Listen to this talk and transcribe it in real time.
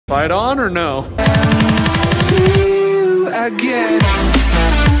Fight on or no? See you again.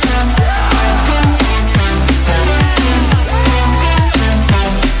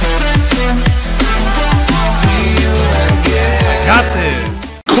 Got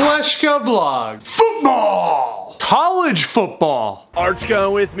this. Kleschka vlog. Football. College football. Art's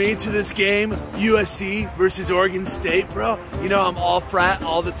going with me to this game, USC versus Oregon State, bro. You know I'm all frat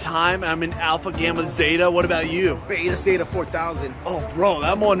all the time. I'm in Alpha Gamma Zeta. What about you? Beta Zeta 4000. Oh, bro,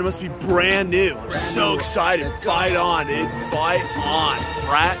 that one must be brand new. I'm so excited. Fight on, dude. Fight on.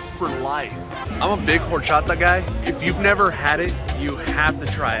 Frat for life. I'm a big horchata guy. If you've never had it, you have to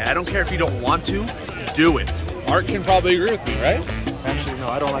try it. I don't care if you don't want to, do it. Art can probably agree with me, right? Actually, no,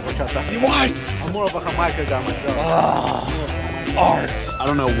 I don't like horchata. What? I'm more of a Jamaica guy myself. Art. I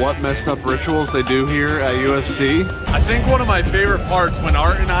don't know what messed up rituals they do here at USC. I think one of my favorite parts when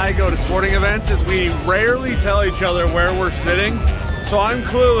Art and I go to sporting events is we rarely tell each other where we're sitting. So I'm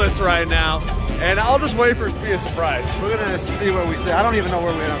clueless right now, and I'll just wait for it to be a surprise. We're gonna see where we sit. I don't even know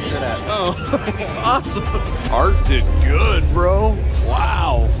where we're gonna sit at. Oh, awesome. Art did good, bro.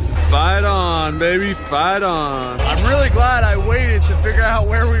 Wow. Fight on, baby, fight on. I'm really glad I waited to figure out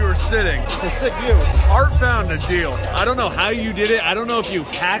where we were sitting. It's a sick view. Art found a deal. I don't know how you did it. I don't know if you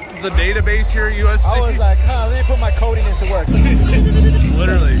hacked the database here at USC. I was like, let me put my coding into work.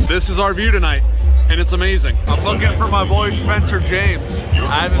 Literally. This is our view tonight, and it's amazing. I'm looking for my boy Spencer James.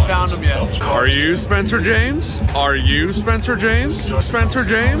 I haven't found him yet. Are you Spencer James? Are you Spencer James? Spencer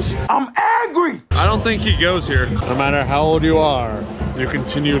James? I'm angry! I don't think he goes here. No matter how old you are, you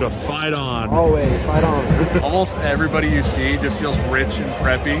continue to fight on. Always, fight on. Almost everybody you see just feels rich and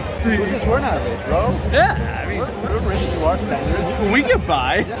preppy. Who's this? We're not rich, bro. Yeah, I mean, we're rich to our standards. we get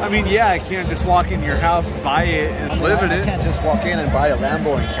by. I mean, yeah, I can't just walk in your house, buy it, and live in I it. can't just walk in and buy a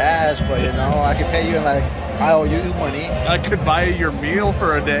Lambo in cash, but you know, I could pay you in like, I owe you money. I could buy your meal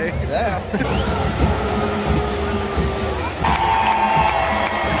for a day. Yeah.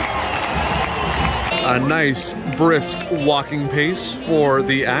 A nice, brisk walking pace for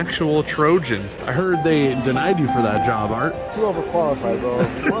the actual Trojan. I heard they denied you for that job, Art. Too overqualified, bro.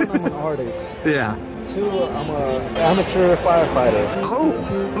 One, I'm an artist. Yeah. Two, I'm an amateur firefighter. Oh,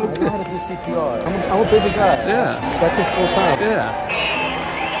 I know how to do CPR. I'm a busy guy. Yeah. That takes full time. Yeah.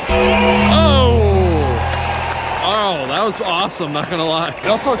 Oh, that was awesome, not gonna lie. It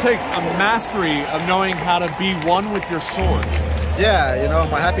also takes a mastery of knowing how to be one with your sword. Yeah, you know,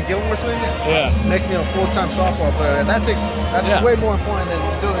 my Happy Gilmore swing makes me a full-time softball player, and that's way more important than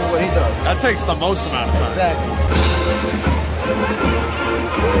doing what he does. That takes the most amount of time. Exactly.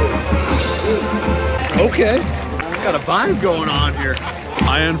 Okay. Got a vibe going on here.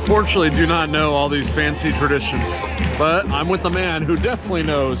 I unfortunately do not know all these fancy traditions, but I'm with the man who definitely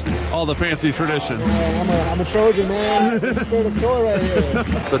knows all the fancy traditions. I'm a Trojan, man. Spirit of Troy right here.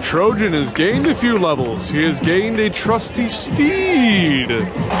 The Trojan has gained a few levels. He has gained a trusty steed.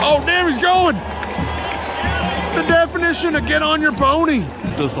 Oh, damn, he's going! The definition of get on your pony.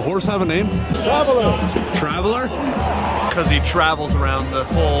 Does the horse have a name? Traveler. Traveler? Because he travels around the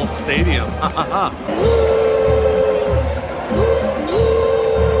whole stadium.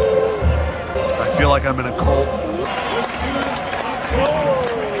 I feel like I'm in a cult.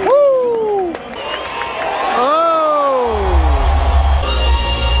 Woo! Oh!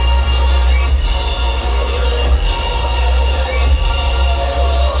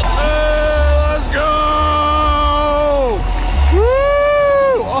 Hey, let's go! Woo!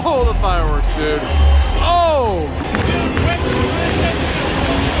 Oh, the fireworks, dude. Oh!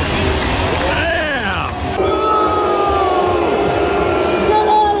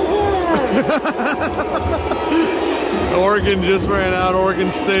 Oregon just ran out, Oregon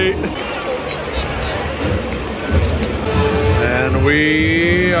State. And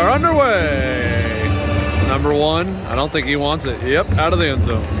we are underway. Number one, I don't think he wants it. Yep, out of the end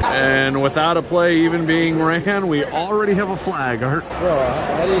zone. And without a play even being ran, we already have a flag, Art. Bro,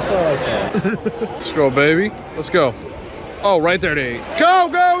 how do you start like that? Let's go, baby. Let's go. Oh, right there, Nate. Go,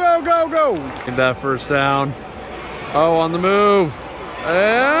 go, go, go, go. Get that first down. Oh, on the move.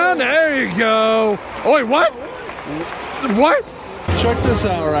 And there you go. Oh, wait, what? What? Check this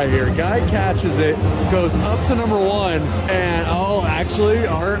out right here. Guy catches it, goes up to number one, and oh, actually,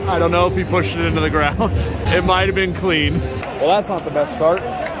 Art, I don't know if he pushed it into the ground. It might have been clean. Well, that's not the best start.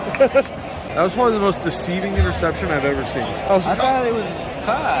 That was probably the most deceiving interception I've ever seen. I thought it was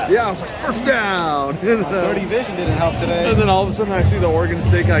caught. Yeah, I was like, first down. 30 vision didn't help today. And then all of a sudden I see the Oregon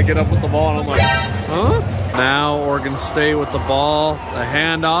State guy get up with the ball, and I'm like, huh? Now Oregon State with the ball, the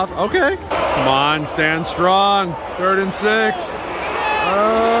handoff. Okay. Come on, stand strong. 3rd and 6.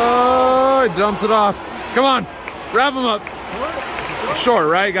 Oh, he dumps it off. Come on, wrap him up. Short,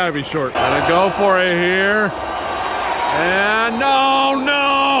 right? Gotta be short. Gotta go for it here. And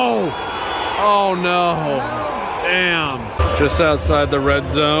no. Oh no. Damn. Just outside the red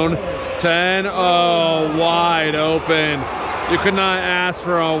zone. 10. Oh, wide open. You could not ask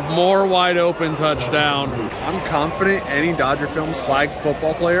for a more wide open touchdown. I'm confident any Dodger Films flag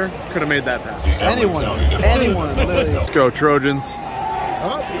football player could have made that pass. Anyone, literally. Let's go, Trojans.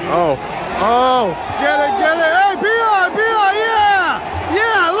 Oh, get it. Hey, P.I.,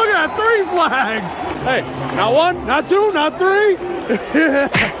 yeah, look at that, 3 flags. Hey, not 1, not 2, not 3.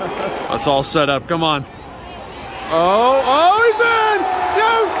 That's all set up, come on. Oh, he's in.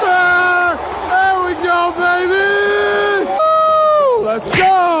 Yes, sir. There we go, baby. Woo, let's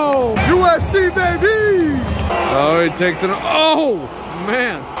go. USC, baby. Oh, he takes it. Oh,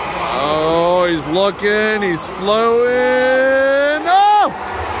 man. Oh, he's looking. He's floating. Oh,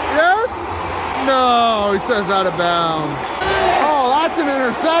 yes. No, he says out of bounds. Oh, that's an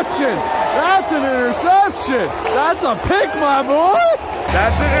interception. That's an interception. That's a pick, my boy.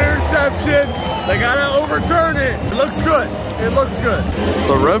 That's an interception. They gotta overturn it. It looks good. It looks good. Does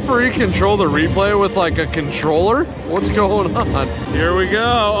the referee control the replay with like a controller? What's going on? Here we go.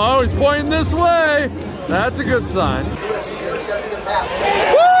 Oh, he's pointing this way. That's a good sign. Woo!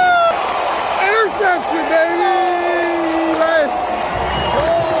 Interception, baby! Let's go!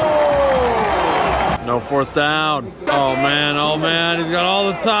 No 4th down. Oh man. He's got all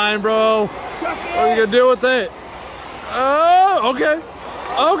the time, bro. What are you gonna do with it? Oh, okay.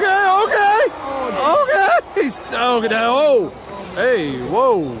 He's hey,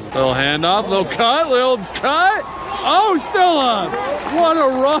 whoa. Little handoff, little cut. Oh, he's still on. What a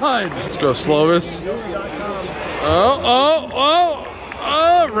run. Let's go, Slovis. Oh,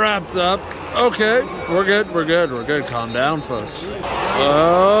 wrapped up. Okay, we're good. Calm down, folks.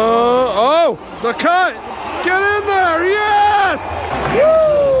 Oh, the cut. Get in there, yes! Woo!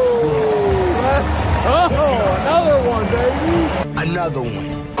 Another one, baby. Another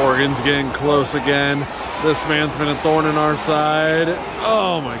one. Oregon's getting close again. This man's been a thorn in our side.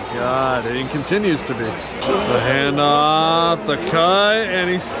 Oh my God, and he continues to be. The handoff, the cut, and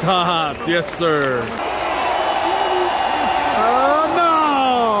he stopped. Yes, sir. Oh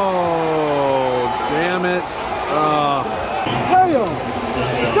no! Damn it.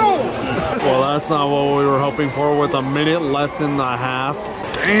 Well, that's not what we were hoping for with a minute left in the half.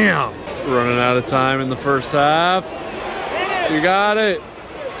 Damn. Running out of time in the first half. You got it.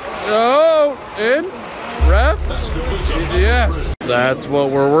 Oh, in. Ref? Yes. That's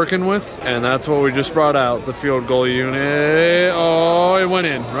what we're working with, and that's what we just brought out, the field goal unit. Oh, it went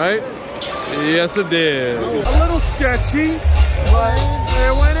in, right? Yes, it did. A little sketchy, but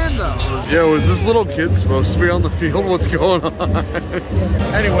it went in, though. Yo, is this little kid supposed to be on the field? What's going on?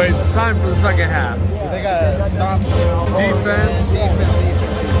 Anyways, it's time for the second half. They gotta stop. Defense.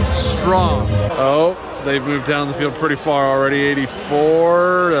 Strong. Oh. They've moved down the field pretty far already.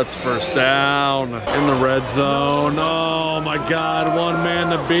 84. That's 1st down. In the red zone. Oh my God. 1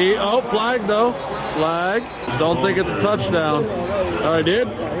 man to beat. Oh, flag though. Flag. Don't think it's a touchdown. Oh, I did?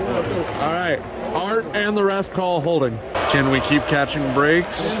 All right. Art and the ref call holding. Can we keep catching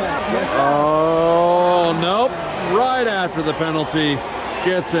breaks? Oh, nope. Right after the penalty.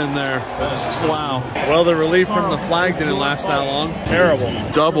 Gets in there. Wow. Well, the relief from the flag didn't last that long. Terrible.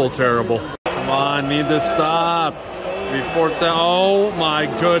 Double terrible. Come on, need this stop. Be 4th down. Oh my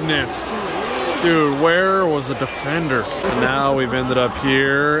goodness. Dude, where was the defender? And now we've ended up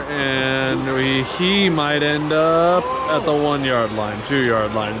here, and he might end up at the 1 yard line, 2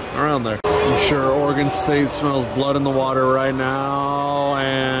 yard line, around there. I'm sure Oregon State smells blood in the water right now,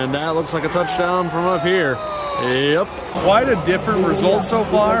 and that looks like a touchdown from up here. Yep. Quite a different result so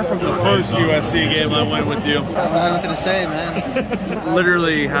far from the first USC game I went with you. I don't have nothing to say, man.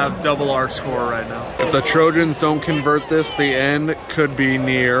 Literally have double our score right now. If the Trojans don't convert this, the end could be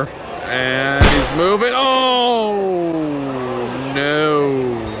near. And he's moving. Oh, no.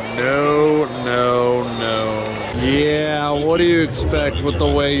 Yeah, what do you expect with the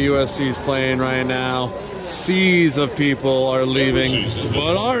way USC's playing right now? Seas of people are leaving,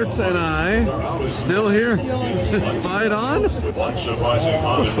 but Art and I still here. Fight on.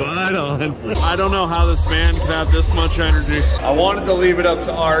 Fight on. I don't know how this man can have this much energy. I wanted to leave it up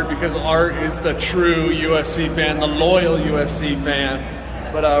to Art because Art is the true USC fan, the loyal USC fan.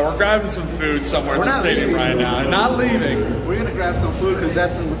 But we're grabbing some food somewhere in the stadium right now. Not leaving. We're going to grab some food because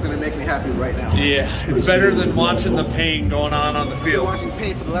that's what's going to make me happy right now. Yeah, it's better than watching the pain going on the field. I've been watching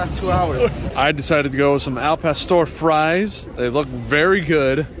pain for the last 2 hours. I decided to go with some Al Pastor fries. They look very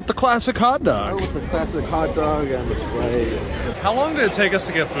good. The classic hot dog. With the classic hot dog and the Sprite. How long did it take us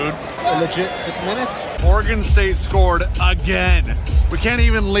to get food? A legit 6 minutes. Oregon State scored again. We can't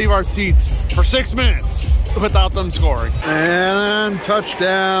even leave our seats for 6 minutes without them scoring. And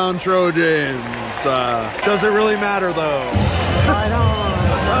touchdown, Trojans. Does it really matter though? Fight on,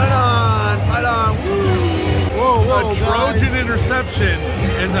 fight on, fight on. Woo. Whoa, whoa, A Trojan guys. interception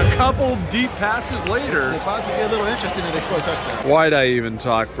and a couple deep passes later. It's about to get a little interesting if they score a touchdown. Why'd I even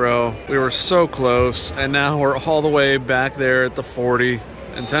talk, bro? We were so close, and now we're all the way back there at the 40.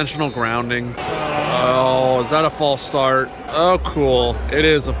 Intentional grounding. Oh, is that a false start? Oh, cool. It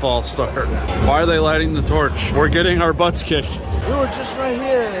is a false start. Why are they lighting the torch? We're getting our butts kicked. We were just right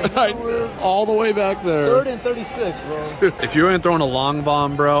here. All the way back there. 3rd and 36, bro. If you ain't throwing a long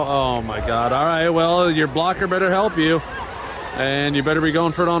bomb, bro, oh my God. All right, well, your blocker better help you. And you better be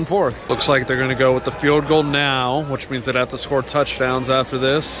going for it on 4th. Looks like they're going to go with the field goal now, which means they'd have to score touchdowns after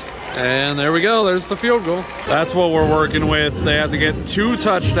this. And there we go. There's the field goal. That's what we're working with. They have to get 2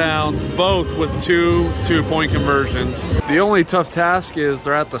 touchdowns, both with 2 two-point conversions. The only tough task is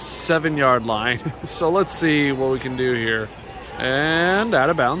they're at the 7-yard line. So let's see what we can do here. And out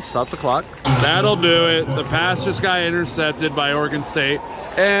of bounds, stop the clock. That'll do it. The pass just got intercepted by Oregon State.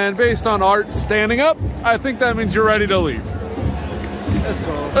 And based on Art standing up, I think that means you're ready to leave. Let's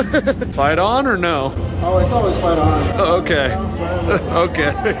go. Fight on or no? Oh, it's always fight on. Okay.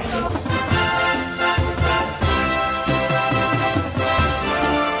 Okay.